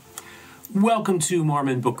Welcome to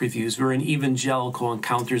Mormon Book Reviews, where an evangelical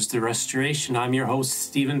encounters the restoration. I'm your host,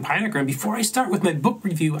 Stephen Pinecker, and before I start with my book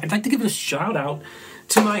review, I'd like to give a shout-out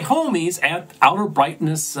to my homies at Outer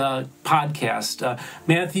Brightness podcast.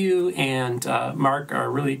 Matthew and Mark are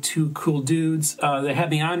really two cool dudes. They had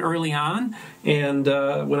me on early on, and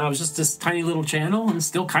when I was just this tiny little channel, and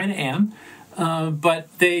still kind of am. But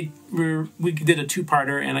we did a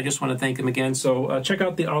two-parter, and I just want to thank them again. So check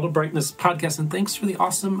out the Outer Brightness podcast, and thanks for the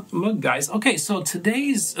awesome mug, guys. Okay, so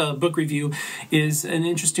today's book review is an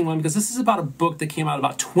interesting one because this is about a book that came out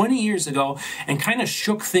about 20 years ago and kind of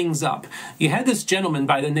shook things up. You had this gentleman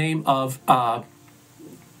by the name of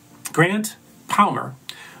Grant Palmer,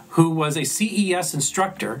 who was a CES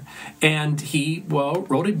instructor, and he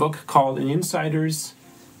wrote a book called An Insider's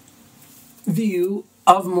View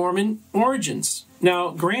of Mormon Origins. Now,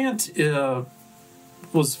 Grant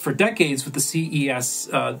was for decades with the CES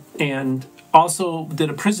and also did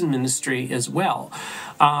a prison ministry as well.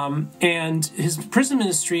 And his prison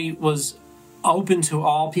ministry was open to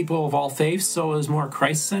all people of all faiths, so it was more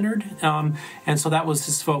Christ-centered, and so that was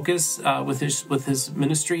his focus with his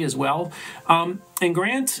ministry as well. And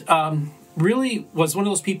Grant really was one of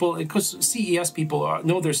those people, because CES people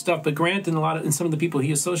know their stuff, but Grant and some of the people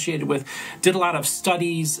he associated with did a lot of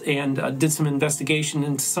studies and did some investigation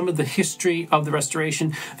into some of the history of the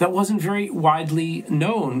restoration that wasn't very widely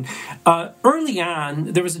known. Early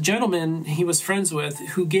on, there was a gentleman he was friends with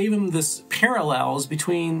who gave him this parallels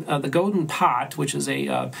between the Golden Pot, which is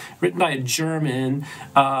written by a German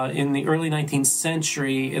in the early 19th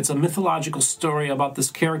century. It's a mythological story about this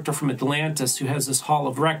character from Atlantis who has this hall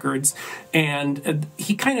of records. And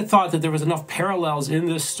he kind of thought that there was enough parallels in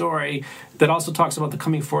this story that also talks about the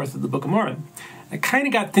coming forth of the Book of Mormon. It kind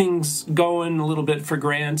of got things going a little bit for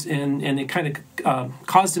Grant, and it kind of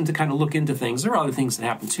caused him to kind of look into things. There were other things that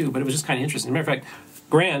happened too, but it was just kind of interesting. As a matter of fact,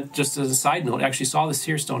 Grant, just as a side note, actually saw the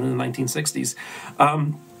seer stone in the 1960s.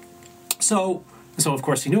 So of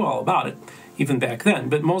course he knew all about it, even back then.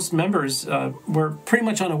 But most members were pretty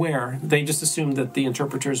much unaware. They just assumed that the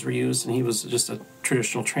interpreters were used and he was just a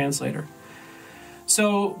traditional translator.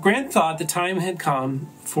 So Grant thought the time had come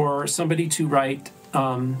for somebody to write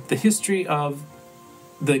the history of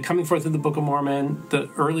the coming forth of the Book of Mormon, the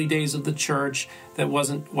early days of the church that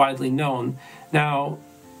wasn't widely known. Now,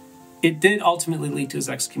 it did ultimately lead to his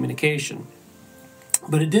excommunication,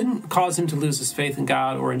 but it didn't cause him to lose his faith in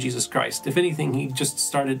God or in Jesus Christ. If anything, he just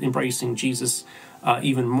started embracing Jesus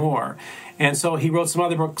even more. And so he wrote some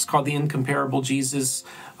other books called The Incomparable Jesus,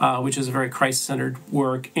 which is a very Christ-centered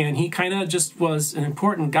work. And he kind of just was an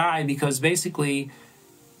important guy because basically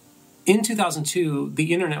in 2002,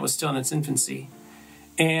 the internet was still in its infancy.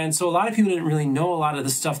 And so a lot of people didn't really know a lot of the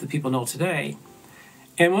stuff that people know today.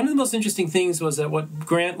 And one of the most interesting things was that what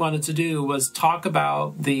Grant wanted to do was talk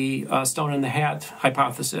about the stone in the hat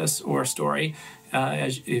hypothesis or story,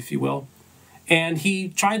 if you will. And he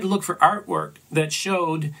tried to look for artwork that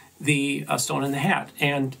showed the stone in the hat,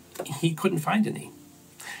 and he couldn't find any.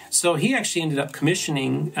 So he actually ended up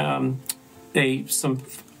commissioning some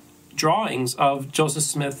drawings of Joseph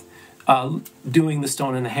Smith doing the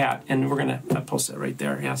stone in the hat, and we're going to post that right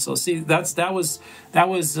there. Yeah, so see, that was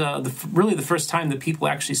really the first time that people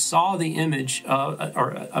actually saw the image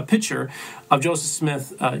or a picture of Joseph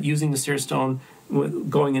Smith using the seer stone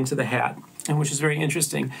going into the hat, and which is very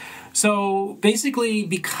interesting. So basically,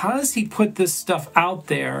 because he put this stuff out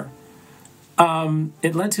there,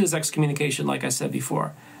 it led to his excommunication, like I said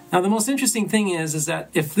before. Now, the most interesting thing is that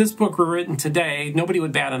if this book were written today, nobody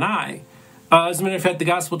would bat an eye. As a matter of fact, the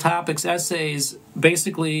Gospel Topics essays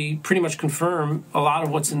basically pretty much confirm a lot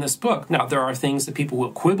of what's in this book. Now, there are things that people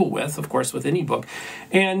will quibble with, of course, with any book.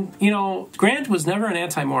 And, Grant was never an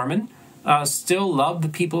anti-Mormon, still loved the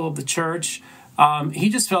people of the church. He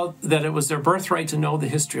just felt that it was their birthright to know the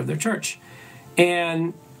history of their church.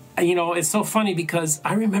 And, it's so funny because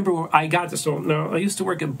I remember when I got this. So now I used to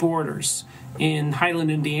work at Borders in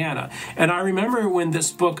Highland, Indiana. And I remember when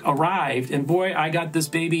this book arrived, and boy, I got this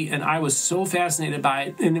baby, and I was so fascinated by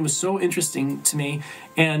it, and it was so interesting to me.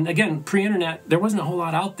 And again, pre-internet, there wasn't a whole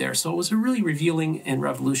lot out there, so it was a really revealing and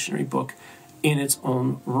revolutionary book in its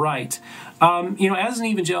own right. As an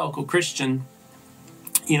evangelical Christian,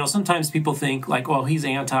 sometimes people think like, well, he's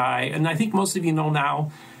anti, and I think most of you know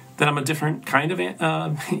now that I'm a different kind of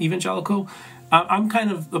evangelical. I'm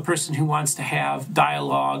kind of the person who wants to have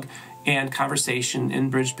dialogue and conversation and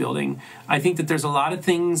bridge building. I think that there's a lot of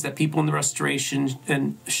things that people in the Restoration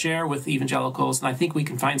and share with evangelicals, and I think we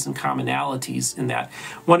can find some commonalities in that.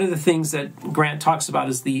 One of the things that Grant talks about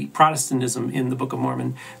is the Protestantism in the Book of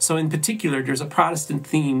Mormon. So in particular, there's a Protestant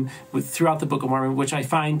theme throughout the Book of Mormon, which I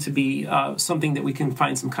find to be something that we can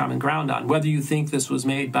find some common ground on. Whether you think this was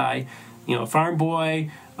made by a farm boy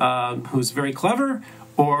who's very clever,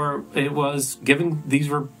 or it was given, these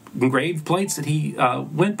were engraved plates that he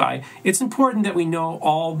went by. It's important that we know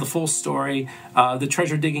all the full story, the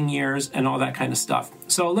treasure digging years, and all that kind of stuff.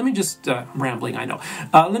 So let me just, rambling, I know.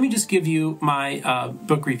 Let me just give you my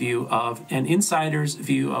book review of An Insider's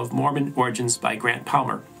View of Mormon Origins by Grant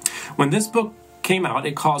Palmer. When this book came out,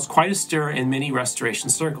 it caused quite a stir in many restoration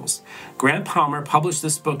circles. Grant Palmer published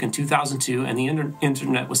this book in 2002, and the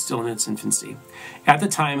internet was still in its infancy. At the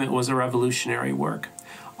time, it was a revolutionary work.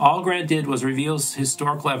 All Grant did was reveal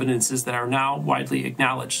historical evidences that are now widely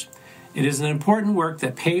acknowledged. It is an important work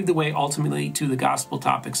that paved the way ultimately to the Gospel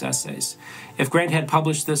Topics essays. If Grant had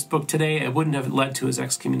published this book today, it wouldn't have led to his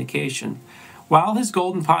excommunication. While his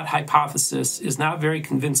golden pot hypothesis is not very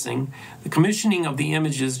convincing, the commissioning of the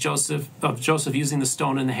images of Joseph using the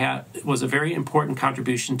stone in the hat was a very important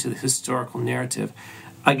contribution to the historical narrative.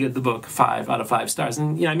 I give the book 5 out of 5 stars.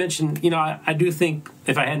 And I mentioned, I do think,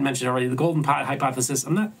 if I hadn't mentioned already, the golden pot hypothesis,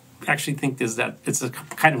 I'm not actually think is that it's a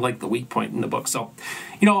kind of like the weak point in the book. So,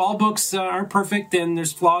 all books aren't perfect and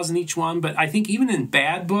there's flaws in each one, but I think even in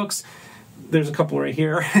bad books, there's a couple right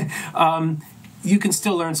here, you can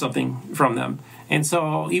still learn something from them. And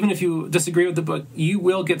so even if you disagree with the book, you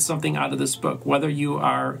will get something out of this book, whether you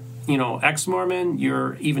are ex-Mormon,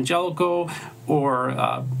 you're evangelical,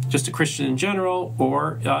 or just a Christian in general,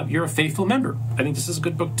 or you're a faithful member. I think this is a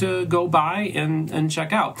good book to go buy and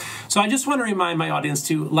check out. So I just want to remind my audience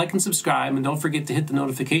to like and subscribe, and don't forget to hit the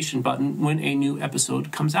notification button when a new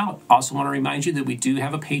episode comes out. Also want to remind you that we do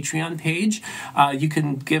have a Patreon page. You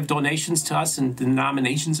can give donations to us in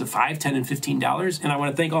denominations of $5, $10, and $15. And I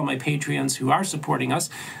want to thank all my Patreons who are supporting us.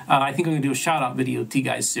 I think I'm going to do a shout-out video to you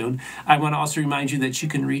guys soon. I want to also remind you that you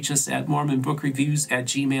can reach us at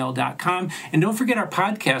mormonbookreviews@gmail.com. And don't forget our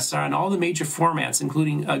podcasts are on all the major formats,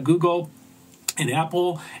 including Google and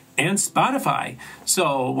Apple and Spotify.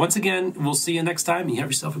 So once again, we'll see you next time, and you have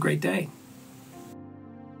yourself a great day.